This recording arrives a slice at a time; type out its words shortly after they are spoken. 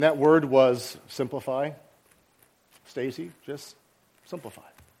That word was simplify. Stacy, just simplify.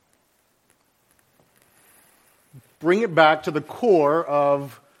 Bring it back to the core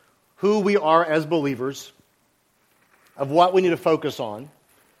of who we are as believers, of what we need to focus on,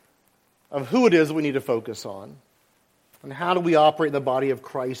 of who it is we need to focus on, and how do we operate in the body of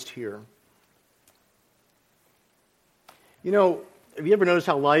Christ here. You know, have you ever noticed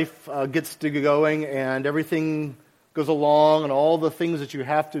how life gets to going and everything goes along and all the things that you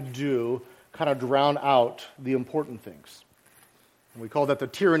have to do kind of drown out the important things? And we call that the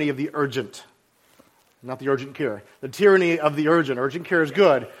tyranny of the urgent. Not the urgent care. The tyranny of the urgent. Urgent care is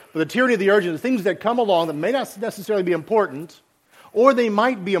good. But the tyranny of the urgent is things that come along that may not necessarily be important, or they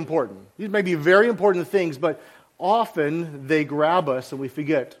might be important. These may be very important things, but often they grab us and we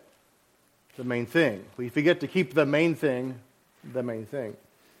forget the main thing. We forget to keep the main thing the main thing.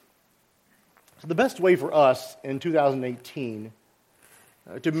 So the best way for us in 2018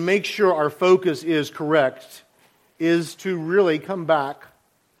 to make sure our focus is correct is to really come back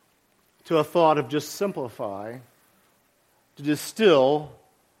to a thought of just simplify, to distill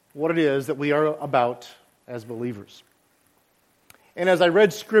what it is that we are about as believers. And as I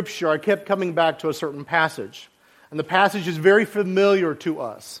read Scripture, I kept coming back to a certain passage. And the passage is very familiar to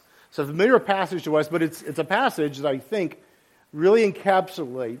us. It's a familiar passage to us, but it's a passage that I think really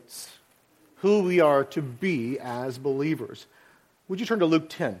encapsulates who we are to be as believers. Would you turn to Luke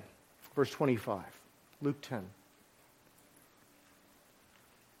 10, verse 25? Luke 10.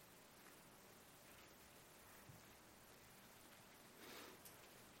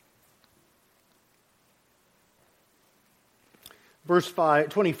 Verse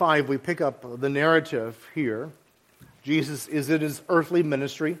 25, we pick up the narrative here. Jesus is in his earthly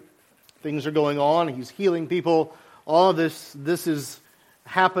ministry. Things are going on. He's healing people. All of this is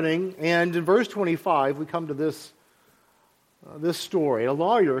happening. And in verse 25, we come to this story. A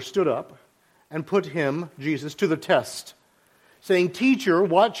lawyer stood up and put him, Jesus, to the test, saying, "Teacher,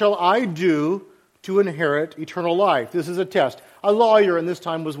 what shall I do to inherit eternal life?" This is a test. A lawyer in this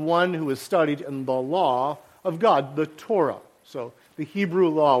time was one who was studied in the law of God, the Torah. So the Hebrew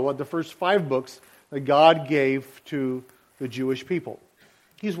law, what the first 5 books that God gave to the Jewish people.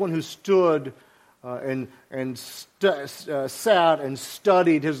 He's one who stood sat and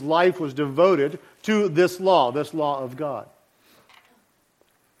studied. His life was devoted to this law of God.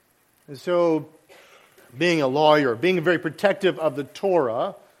 And so, being a lawyer, being very protective of the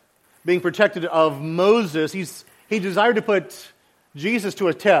Torah, being protective of Moses, he desired to put Jesus to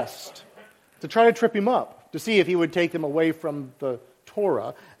a test, to try to trip him up, to see if he would take them away from the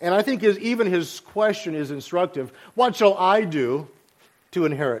Torah. And I think even his question is instructive. What shall I do to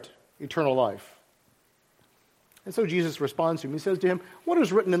inherit eternal life? And so Jesus responds to him. He says to him, "What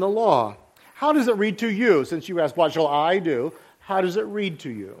is written in the law? How does it read to you?" Since you asked, what shall I do? How does it read to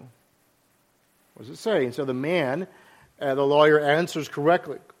you? What does it say? And so the man, the lawyer, answers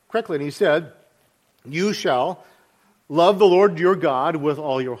correctly, and he said, "You shall love the Lord your God with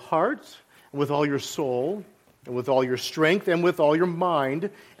all your heart, and with all your soul, and with all your strength, and with all your mind,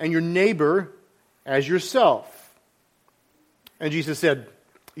 and your neighbor as yourself." And Jesus said,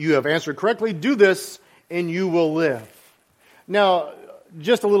 "You have answered correctly. Do this, and you will live." Now,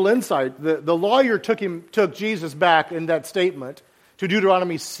 just a little insight. The lawyer took Jesus back in that statement to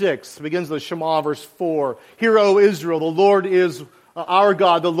Deuteronomy 6. It begins with Shema, verse 4. "Hear, O Israel, the Lord is our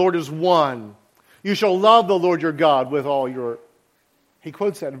God, the Lord is one. You shall love the Lord your God with all your..." He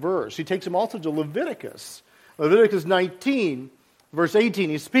quotes that verse. He takes him also to Leviticus. Leviticus 19, verse 18.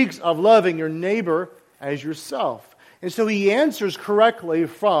 He speaks of loving your neighbor as yourself. And so he answers correctly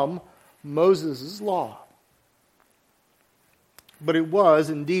from Moses' law. But it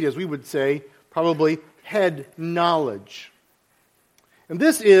was, indeed, as we would say, probably head knowledge. And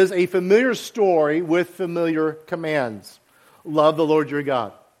this is a familiar story with familiar commands. Love the Lord your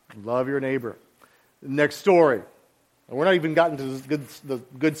God. Love your neighbor. Next story. And we're not even gotten to the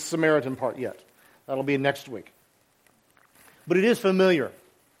Good Samaritan part yet. That'll be next week. But it is familiar.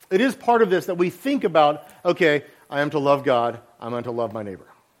 It is part of this that we think about, okay, I am to love God, I'm to love my neighbor.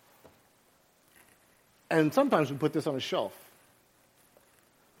 And sometimes we put this on a shelf.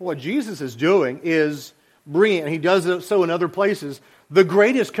 What Jesus is doing is bringing, and he does so in other places, the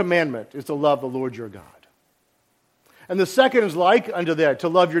greatest commandment is to love the Lord your God. And the second is like unto that, to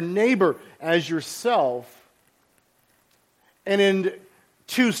love your neighbor as yourself. And in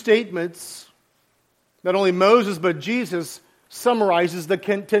 2 statements, not only Moses but Jesus summarizes the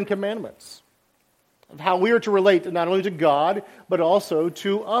 10 commandments of how we are to relate not only to God but also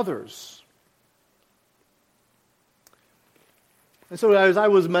to others. And so as I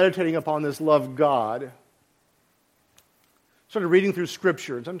was meditating upon this love God, started reading through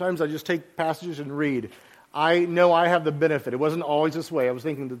Scripture. And sometimes I just take passages and read. I know I have the benefit. It wasn't always this way. I was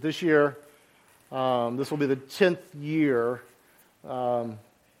thinking that this year, this will be the 10th year of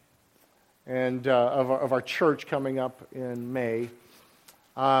our church coming up in May.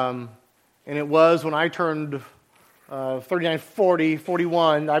 And it was when I turned 39, 40,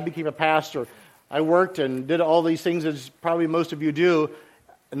 41, I became a pastor. I worked and did all these things as probably most of you do.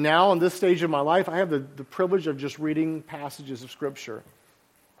 And now, in this stage of my life, I have the privilege of just reading passages of Scripture.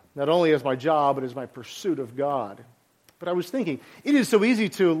 Not only as my job, but as my pursuit of God. But I was thinking, it is so easy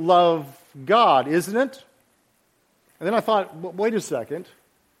to love God, isn't it? And then I thought, wait a second.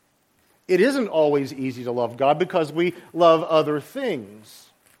 It isn't always easy to love God because we love other things.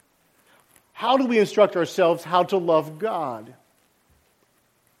 How do we instruct ourselves how to love God?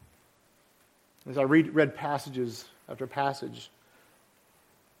 As I read passages after passage,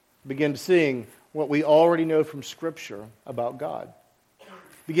 begin seeing what we already know from Scripture about God.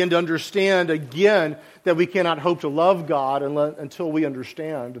 Begin to understand again that we cannot hope to love God until we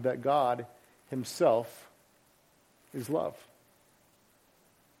understand that God Himself is love.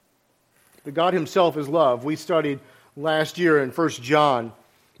 That God Himself is love. We studied last year in 1 John,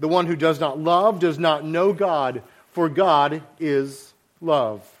 the one who does not love does not know God, for God is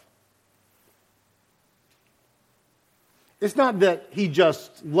love. It's not that He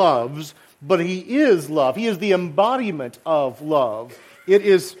just loves, but He is love. He is the embodiment of love. It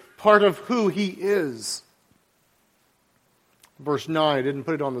is part of who He is. Verse 9, I didn't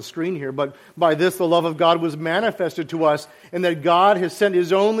put it on the screen here, but by this the love of God was manifested to us, and that God has sent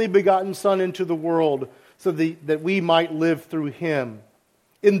His only begotten Son into the world, so that we might live through Him.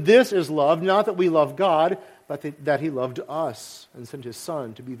 In this is love, not that we love God, but that He loved us, and sent His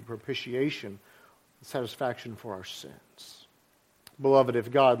Son to be the propitiation, the satisfaction for our sins. Beloved,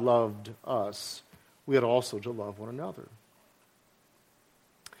 if God loved us, we ought also to love one another.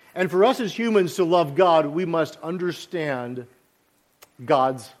 And for us as humans to love God, we must understand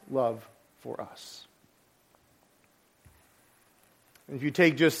God's love for us. And if you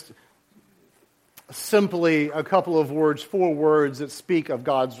take just simply a couple of words, 4 words that speak of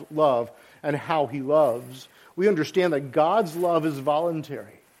God's love and how He loves, we understand that God's love is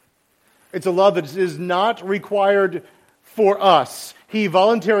voluntary. It's a love that is not required for us. He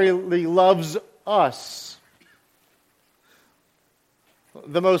voluntarily loves us.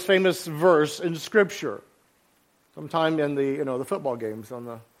 The most famous verse in Scripture, sometime in the football games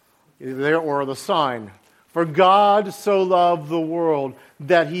on either there or the sign. For God so loved the world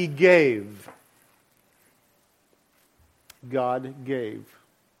that He gave. God gave.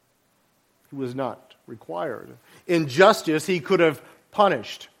 He was not required. In justice, He could have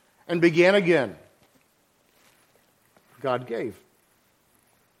punished and began again. God gave.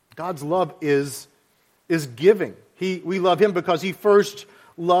 God's love is giving. We love Him because He first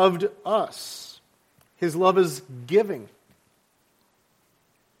loved us. His love is giving.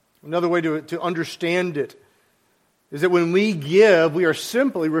 Another way to understand it is that when we give, we are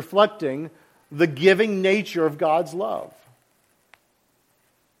simply reflecting the giving nature of God's love.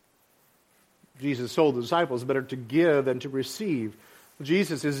 Jesus told the disciples, better to give than to receive.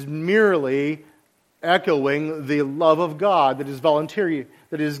 Jesus is merely echoing the love of God that is voluntary,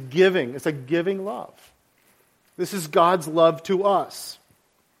 that is giving. It's a giving love. This is God's love to us.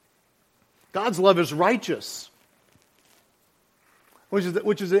 God's love is righteous,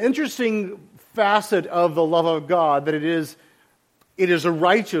 which is an interesting facet of the love of God, that it is a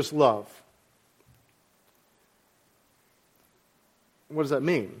righteous love. What does that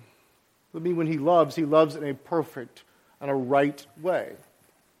mean? It means when He loves in a perfect and a right way.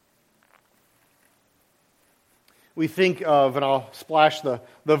 We think of, and I'll splash the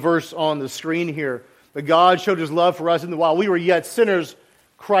verse on the screen here, that God showed His love for us, and while we were yet sinners,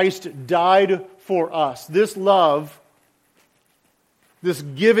 Christ died for us. This love, this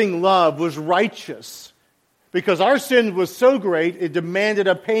giving love, was righteous because our sin was so great, it demanded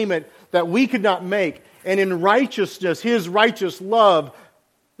a payment that we could not make. And in righteousness, His righteous love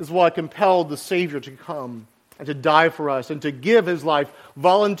is what compelled the Savior to come and to die for us and to give His life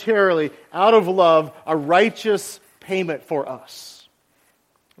voluntarily, out of love, a righteous payment for us.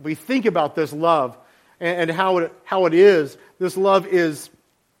 If we think about this love and how it is, this love is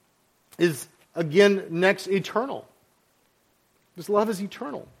again next eternal. This love is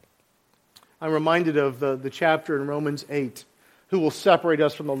eternal. I'm reminded of the chapter in Romans 8. Who will separate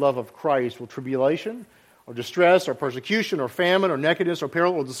us from the love of Christ? Will tribulation, or distress, or persecution, or famine, or nakedness, or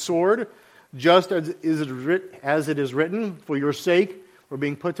peril, or the sword? Just as it is written, for your sake we're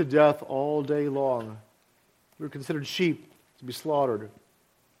being put to death all day long. We're considered sheep to be slaughtered.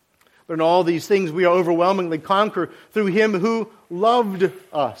 But in all these things we are overwhelmingly conquered through him who loved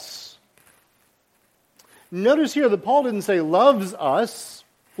us. Notice here that Paul didn't say loves us,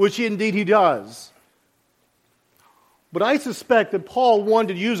 which indeed he does. But I suspect that Paul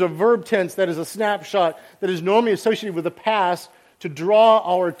wanted to use a verb tense that is a snapshot that is normally associated with the past to draw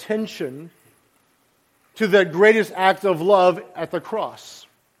our attention to that greatest act of love at the cross.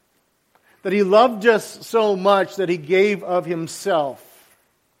 That he loved us so much that he gave of himself.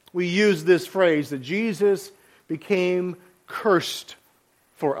 We use this phrase that Jesus became cursed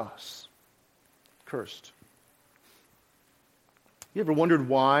for us. Cursed. You ever wondered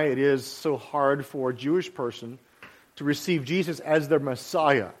why it is so hard for a Jewish person to receive Jesus as their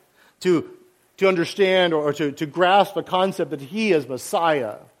Messiah? To understand or to grasp the concept that he is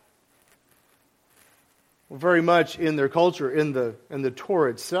Messiah? Well, very much in their culture, in the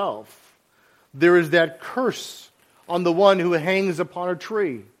Torah itself, there is that curse on the one who hangs upon a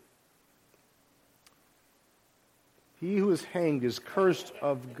tree. He who is hanged is cursed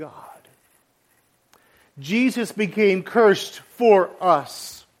of God. Jesus became cursed for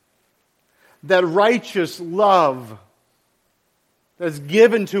us. That righteous love that's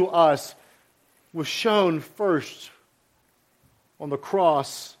given to us was shown first on the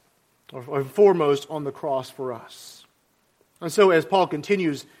cross, or foremost on the cross for us. And so as Paul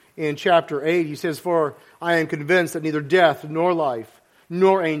continues in chapter 8, he says, "For I am convinced that neither death nor life,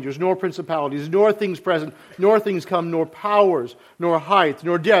 nor angels, nor principalities, nor things present, nor things come, nor powers, nor height,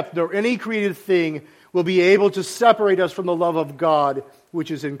 nor depth, nor any created thing will be able to separate us from the love of God, which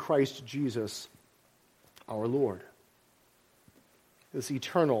is in Christ Jesus our Lord." This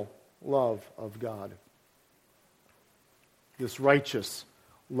eternal love of God. This righteous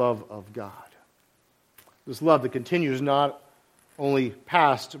love of God. This love that continues not only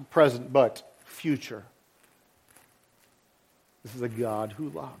past, present, but future. This is a God who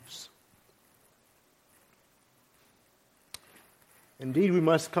loves. Indeed, we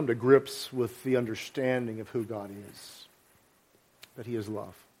must come to grips with the understanding of who God is. That he is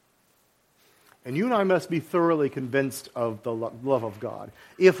love. And you and I must be thoroughly convinced of the love of God.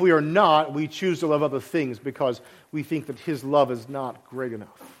 If we are not, we choose to love other things because we think that his love is not great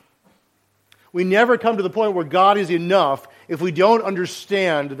enough. We never come to the point where God is enough if we don't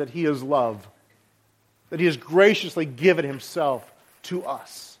understand that he is love. That he has graciously given himself to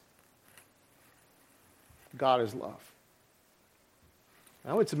us. God is love.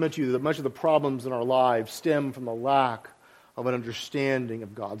 I would submit to you that much of the problems in our lives stem from the lack of an understanding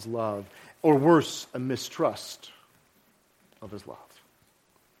of God's love, or worse, a mistrust of his love.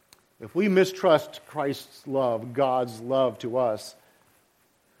 If we mistrust Christ's love, God's love to us,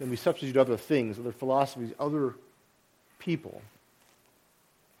 then we substitute other things, other philosophies, other people,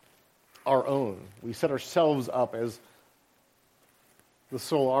 our own. We set ourselves up as the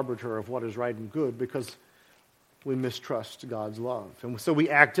sole arbiter of what is right and good because we mistrust God's love. And so we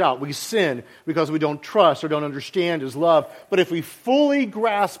act out. We sin because we don't trust or don't understand his love. But if we fully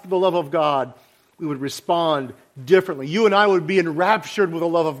grasp the love of God, we would respond differently. You and I would be enraptured with the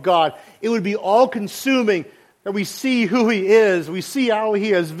love of God. It would be all-consuming that we see who he is. We see how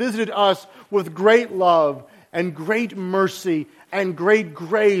he has visited us with great love and great mercy and great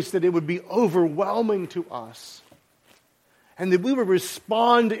grace, that it would be overwhelming to us. And that we would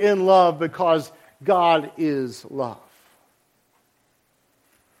respond in love because God is love.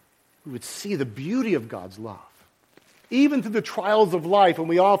 We would see the beauty of God's love. Even through the trials of life, and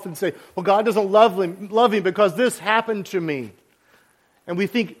we often say, well, God doesn't love me because this happened to me. And we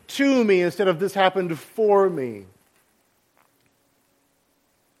think to me instead of this happened for me.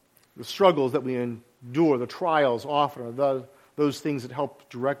 The struggles that we endure, the trials often are those things that help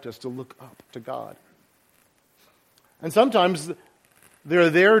direct us to look up to God. And sometimes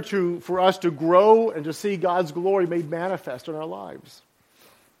they're there for us to grow and to see God's glory made manifest in our lives.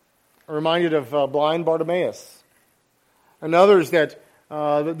 I'm reminded of blind Bartimaeus. And others that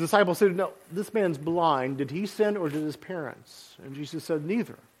the disciples said, no, this man's blind. Did he sin or did his parents? And Jesus said,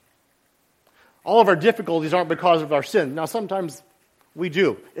 neither. All of our difficulties aren't because of our sin. Now, sometimes we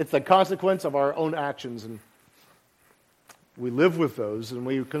do. It's the consequence of our own actions. And we live with those and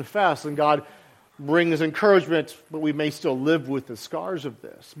we confess. And God brings encouragement, but we may still live with the scars of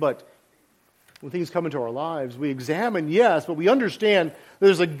this. But when things come into our lives, we examine, yes, but we understand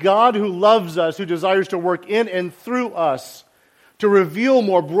there's a God who loves us, who desires to work in and through us to reveal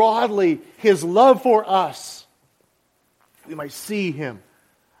more broadly his love for us. We might see him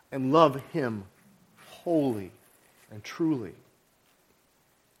and love him wholly and truly.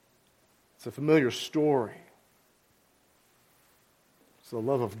 It's a familiar story. It's the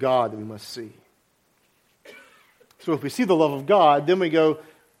love of God that we must see. So if we see the love of God, then we go,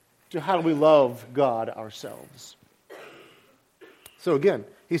 to how do we love God ourselves. So again,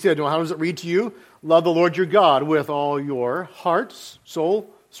 he said, how does it read to you? Love the Lord your God with all your heart, soul,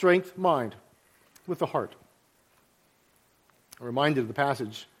 strength, mind. With the heart. I'm reminded of the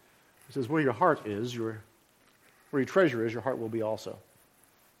passage. It says, where your heart is, where your treasure is, your heart will be also.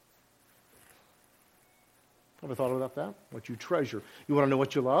 Ever thought about that? What you treasure. You want to know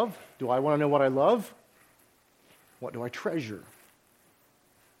what you love? Do I want to know what I love? What do I treasure?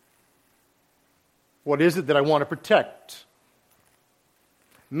 What is it that I want to protect?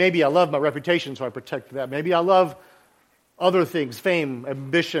 Maybe I love my reputation, so I protect that. Maybe I love other things, fame,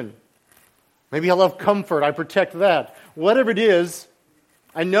 ambition. Maybe I love comfort, I protect that. Whatever it is,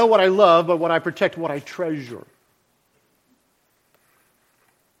 I know what I love, but what I protect, what I treasure.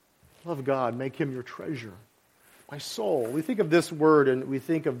 Love God, make Him your treasure. My soul. We think of this word and we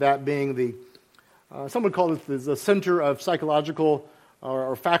think of that being the, some would call it the center of psychological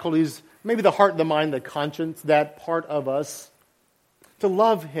or faculties, maybe the heart, the mind, the conscience, that part of us, to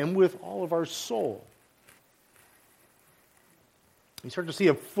love Him with all of our soul. You start to see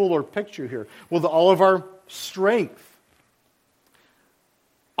a fuller picture here. With all of our strength,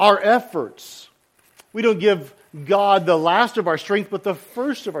 our efforts. We don't give God the last of our strength, but the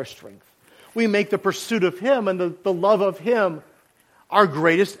first of our strength. We make the pursuit of Him and the love of Him our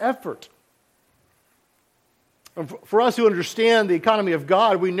greatest effort. And for us who understand the economy of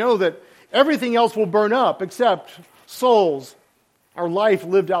God, we know that everything else will burn up except souls, our life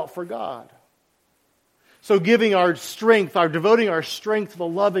lived out for God. So giving our strength, devoting our strength to the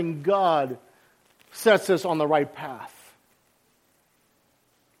loving God sets us on the right path.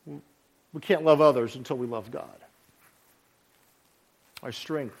 We can't love others until we love God. Our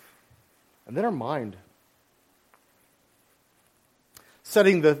strength. And then our mind.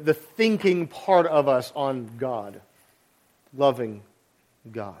 Setting the thinking part of us on God. Loving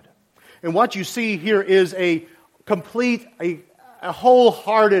God. And what you see here is a complete, a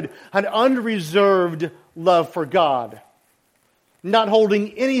wholehearted, an unreserved love for God. Not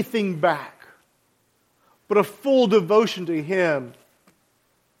holding anything back, but a full devotion to Him,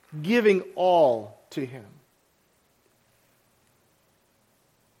 giving all to Him.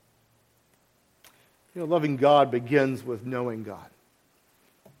 You know, loving God begins with knowing God.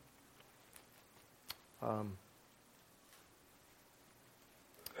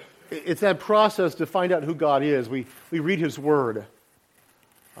 It's that process to find out who God is. We read His Word.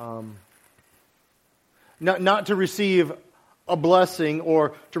 Not to receive a blessing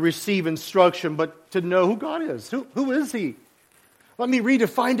or to receive instruction, but to know who God is. Who is He? Let me read to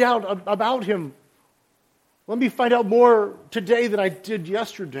find out about Him. Let me find out more today than I did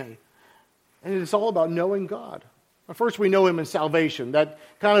yesterday. And it's all about knowing God. First, we know Him in salvation. That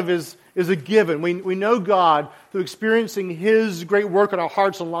kind of is a given. We know God through experiencing His great work in our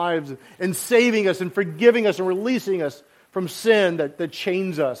hearts and lives and saving us and forgiving us and releasing us from sin that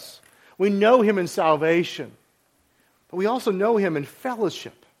chains us. We know Him in salvation. But we also know Him in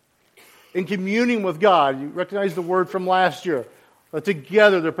fellowship, in communing with God. You recognize the word from last year.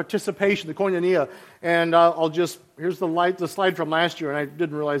 Together, the participation, the koinonia. And here's the slide from last year, and I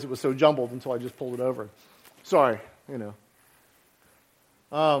didn't realize it was so jumbled until I just pulled it over. Sorry, that's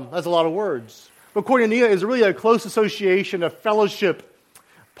a lot of words. But koinonia is really a close association of fellowship.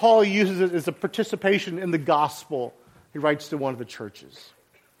 Paul uses it as a participation in the gospel. He writes to one of the churches.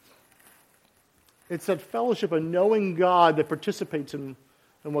 It's that fellowship of knowing God that participates in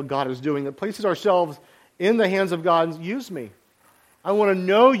what God is doing, that places ourselves in the hands of God and use me. I want to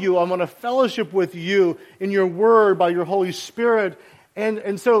know you. I want to fellowship with you in your word by your Holy Spirit.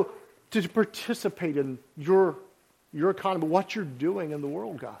 And so to participate in your economy, what you're doing in the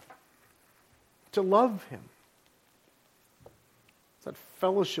world, God. To love Him. It's that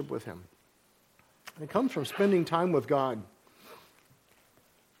fellowship with Him. And it comes from spending time with God.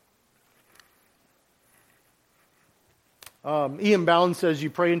 Ian Bound says,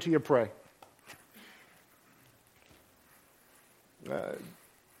 you pray until you pray.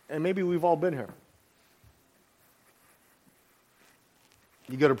 And maybe we've all been here.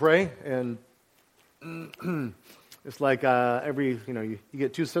 You go to pray, and it's like you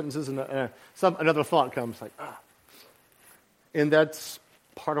get two sentences, and another thought comes, like, And that's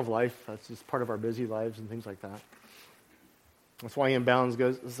part of life. That's just part of our busy lives and things like that. That's why Ian Bounds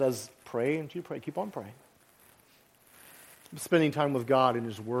says, pray until you pray. Keep on praying. Spending time with God in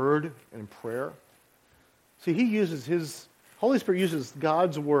His Word and in prayer. See, Holy Spirit uses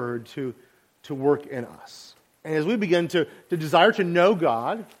God's Word to work in us. And as we begin to desire to know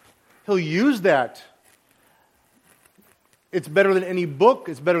God, He'll use that. It's better than any book.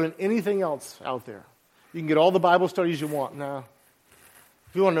 It's better than anything else out there. You can get all the Bible studies you want. No.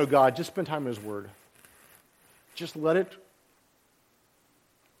 If you want to know God, just spend time in His Word. Just let it.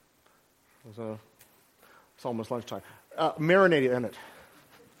 It's almost lunchtime. Marinate in it.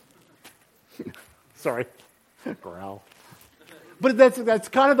 Sorry. Growl. But that's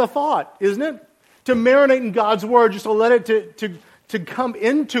kind of the thought, isn't it? To marinate in God's Word, just to let it to come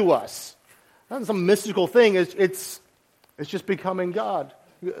into us. Not some mystical thing. It's just becoming God.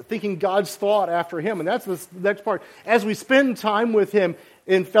 Thinking God's thought after Him. And that's the next part. As we spend time with Him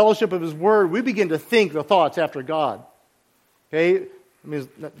in fellowship of His Word, we begin to think the thoughts after God. Okay? I mean,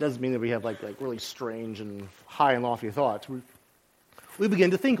 that doesn't mean that we have like really strange and high and lofty thoughts. We begin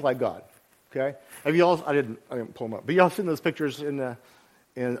to think like God. Okay? Have you all? I didn't pull them up, but you all seen those pictures in the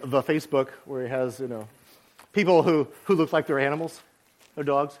Facebook where it has people who look like they're animals, they're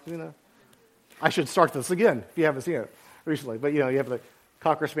dogs. I should start this again if you haven't seen it recently. But you have the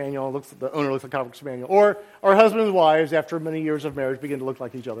Cocker Spaniel. The owner looks like a Cocker Spaniel, or our husbands and wives after many years of marriage begin to look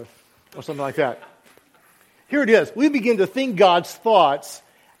like each other, or something like that. Here it is. We begin to think God's thoughts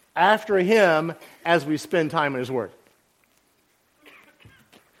after Him as we spend time in His Word.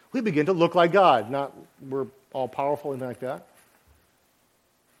 We begin to look like God. Not we're all powerful, anything like that.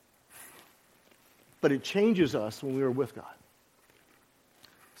 But it changes us when we are with God.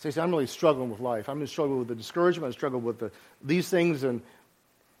 Stacey, I'm really struggling with life. I'm struggling with the discouragement. I'm struggling with these things. And,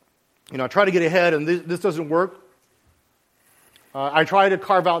 I try to get ahead, and this doesn't work. I try to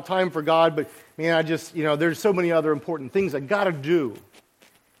carve out time for God, but, man, I just, there's so many other important things I got to do.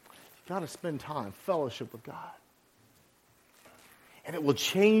 Got to spend time, fellowship with God. And it will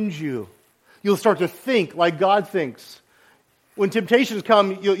change you. You'll start to think like God thinks. When temptations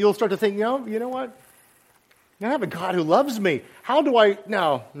come, you'll start to think, you know what? I have a God who loves me. How do I...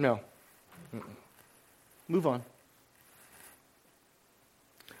 No. Mm-mm. Move on.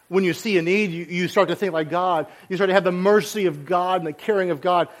 When you see a need, you start to think like God. You start to have the mercy of God and the caring of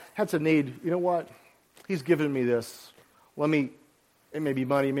God. That's a need. You know what? He's given me this. It may be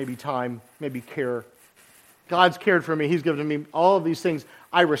money, it may be time, it may be care. God's cared for me. He's given me all of these things.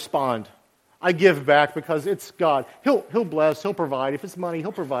 I respond. I give back because it's God. He'll bless. He'll provide. If it's money,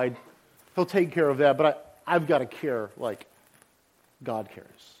 He'll provide. He'll take care of that. But I've got to care like God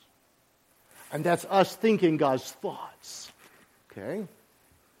cares. And that's us thinking God's thoughts. Okay?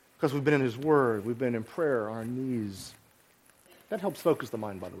 Because we've been in His Word. We've been in prayer on our knees. That helps focus the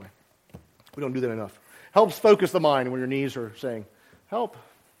mind, by the way. We don't do that enough. Helps focus the mind when your knees are saying, help,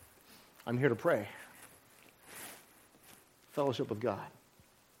 I'm here to pray. Fellowship with God.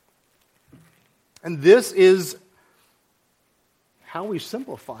 And this is how we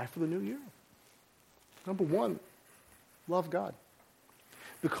simplify for the new year. Number one, love God.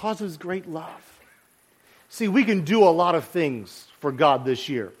 Because of His great love. See, we can do a lot of things for God this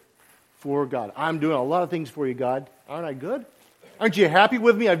year. For God. I'm doing a lot of things for you, God. Aren't I good? Aren't you happy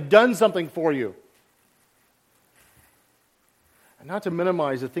with me? I've done something for you. And not to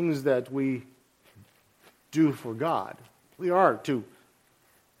minimize the things that we do for God. We are to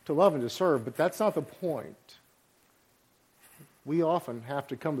love and to serve, but that's not the point. We often have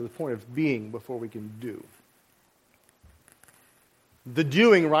to come to the point of being before we can do. The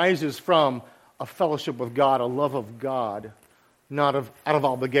doing rises from a fellowship with God, a love of God, not out of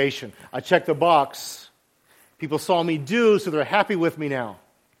obligation. I checked the box. People saw me do, so they're happy with me now.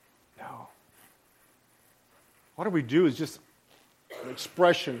 No. What we do is just an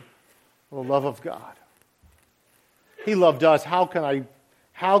expression of the love of God. He loved us. How can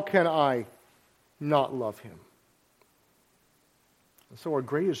I not love Him? And so our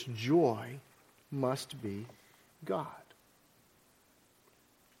greatest joy must be God.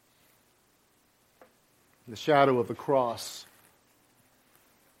 The shadow of the cross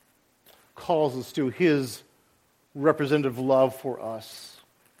calls us to His representative love for us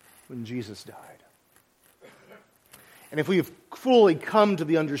when Jesus died. And if we have fully come to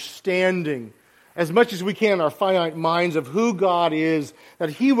the understanding, as much as we can in our finite minds, of who God is, that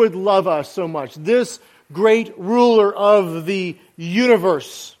He would love us so much, this great ruler of the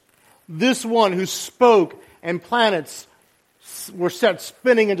universe, this one who spoke and planets were set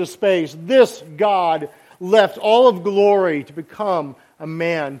spinning into space, this God left all of glory to become a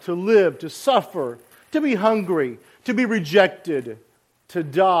man, to live, to suffer, to be hungry, to be rejected, to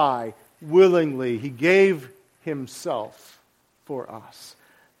die willingly. He gave Himself for us.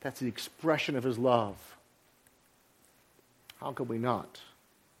 That's the expression of His love. How could we not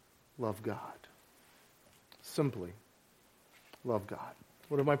love God? Simply love God.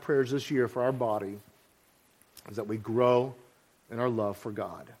 One of my prayers this year for our body is that we grow in our love for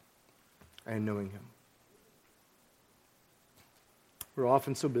God and knowing Him. We're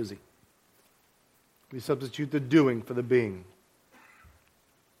often so busy. We substitute the doing for the being.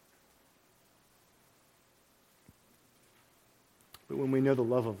 But when we know the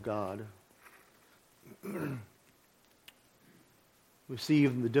love of God, we see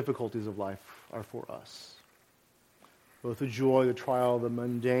even the difficulties of life are for us. Both the joy, the trial, the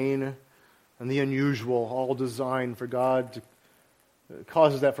mundane, and the unusual, all designed for God to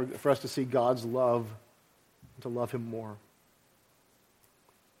causes that for us to see God's love and to love Him more.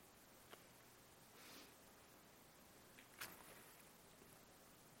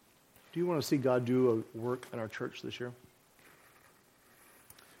 Do you want to see God do a work in our church this year?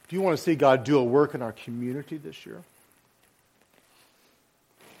 Do you want to see God do a work in our community this year?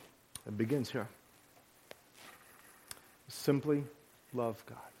 It begins here. Simply love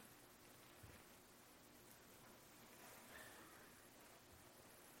God.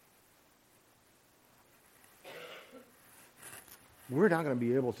 We're not going to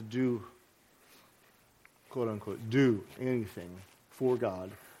be able to do, quote unquote, do anything for God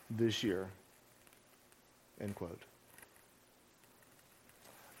this year, end quote,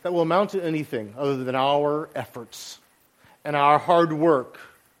 that will amount to anything other than our efforts and our hard work.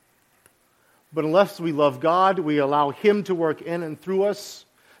 But unless we love God, we allow Him to work in and through us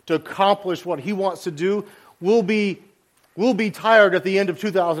to accomplish what He wants to do, we'll be tired at the end of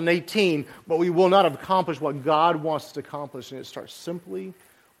 2018, but we will not have accomplished what God wants us to accomplish. And it starts simply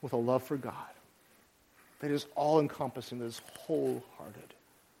with a love for God that is all-encompassing, that is wholehearted,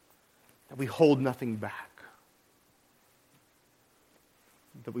 that we hold nothing back,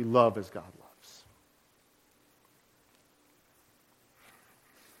 that we love as God loves.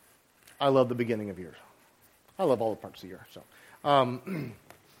 I love the beginning of years. I love all the parts of the year. So,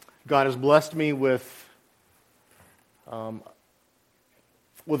 God has blessed me with always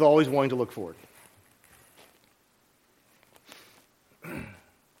wanting to look forward. I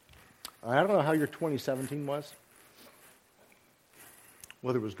don't know how your 2017 was,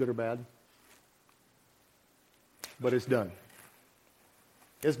 whether it was good or bad, but it's done.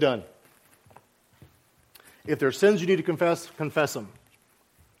 It's done. If there are sins you need to confess, confess them.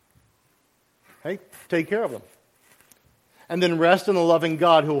 Hey, take care of them. And then rest in the loving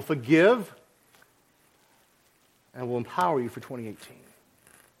God who will forgive and will empower you for 2018.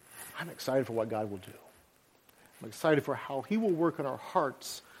 I'm excited for what God will do. I'm excited for how He will work in our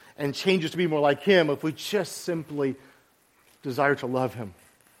hearts and change us to be more like Him if we just simply desire to love Him.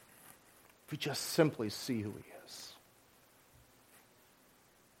 If we just simply see who He is.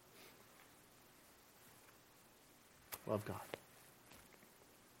 Love God.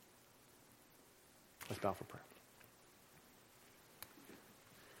 Let's bow for prayer.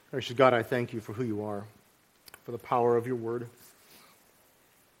 Gracious God, I thank You for who You are, for the power of Your word.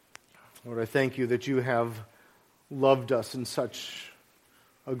 Lord, I thank You that You have loved us in such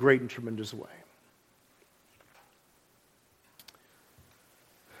a great and tremendous way.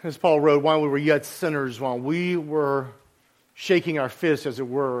 As Paul wrote, while we were yet sinners, while we were shaking our fists, as it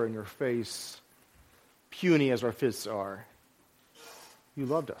were, in Your face, puny as our fists are, You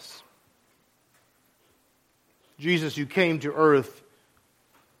loved us. Jesus, You came to earth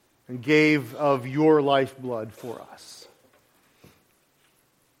and gave of Your lifeblood for us.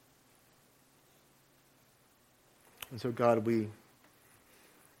 And so, God, we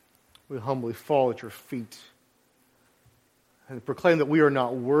humbly fall at Your feet and proclaim that we are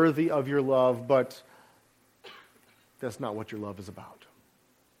not worthy of Your love, but that's not what Your love is about.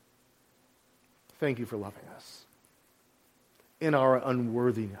 Thank You for loving us in our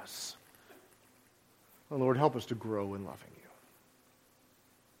unworthiness. Oh, Lord, help us to grow in loving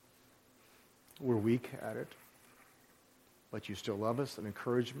You. We're weak at it, but You still love us and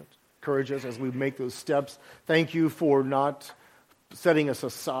encourage us as we make those steps. Thank You for not setting us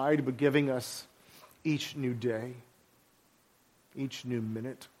aside, but giving us each new day, each new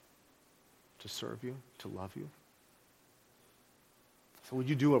minute to serve You, to love You. So would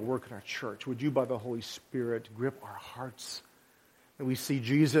You do a work in our church? Would You, by the Holy Spirit, grip our hearts? May we see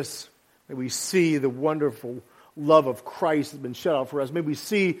Jesus. May we see the wonderful love of Christ that's been shed out for us. May we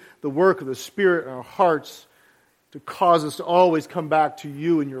see the work of the Spirit in our hearts to cause us to always come back to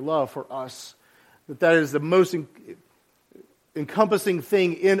You and Your love for us. That is the most encompassing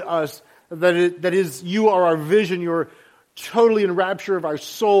thing in us. That is, You are our vision. You're totally in rapture of our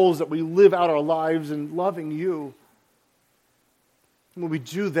souls, that we live out our lives in loving You. And when we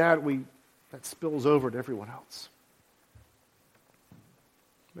do that, that spills over to everyone else.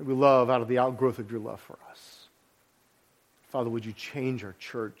 May we love out of the outgrowth of Your love for us. Father, would You change our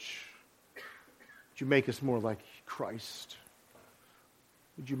church? Would You make us more like Christ?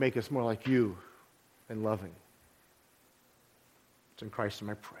 Would You make us more like You and loving? It's in Christ's name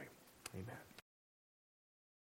I pray. Amen.